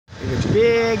There's a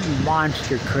big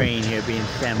monster crane here being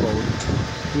assembled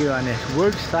here on this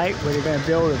work site where they're going to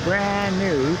build a brand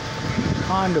new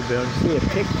condo building. See a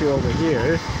picture over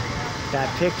here.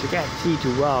 That picture, can't see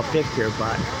too well a picture,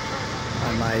 but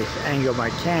on my angle of my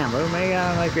camera, maybe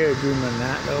I might be able to zoom in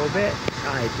that a little bit.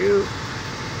 I do.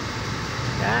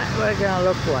 That's what it's going to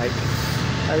look like.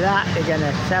 For that, they're going to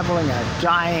assembling a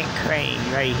giant crane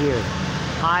right here,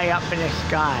 high up in the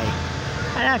sky.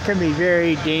 And that can be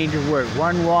very dangerous work.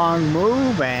 One wrong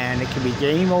move and it can be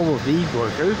game over with these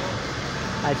workers.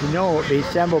 As you know, it'll be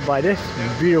assembled by this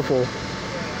beautiful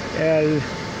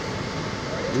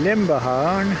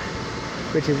Limberhorn,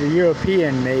 which is a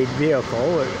European-made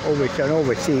vehicle. It's an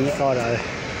overseas called a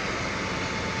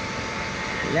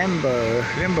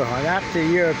Limberhorn. That's a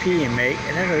European make.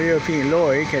 Another European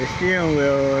lorry, because the steering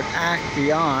wheel is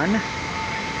actually on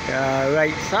the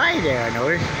right side there, I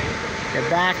noticed. The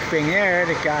back thing there,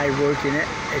 the guy working it,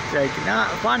 it's like not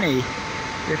funny.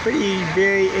 It's pretty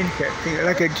very interesting,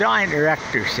 like a giant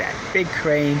erector set, big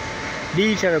crane.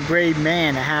 These are the brave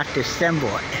men that have to assemble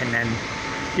it, and then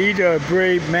these are a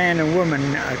brave man and woman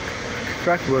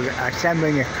truck worker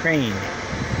assembling a crane.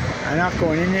 I'm not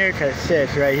going in there because it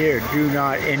says right here, do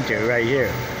not enter right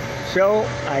here. So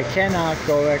I cannot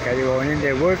go there because they're going in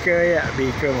their work area. That'll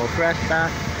be criminal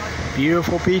trespass.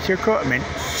 Beautiful piece of equipment,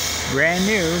 brand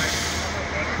new.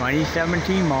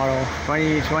 2017 model,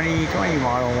 2020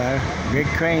 model there, big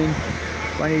crane,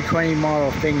 2020 model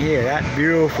thing here, that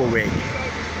beautiful rig.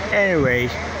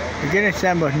 Anyways, we're going to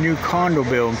assemble a new condo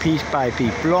building piece by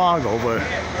piece. Blog over.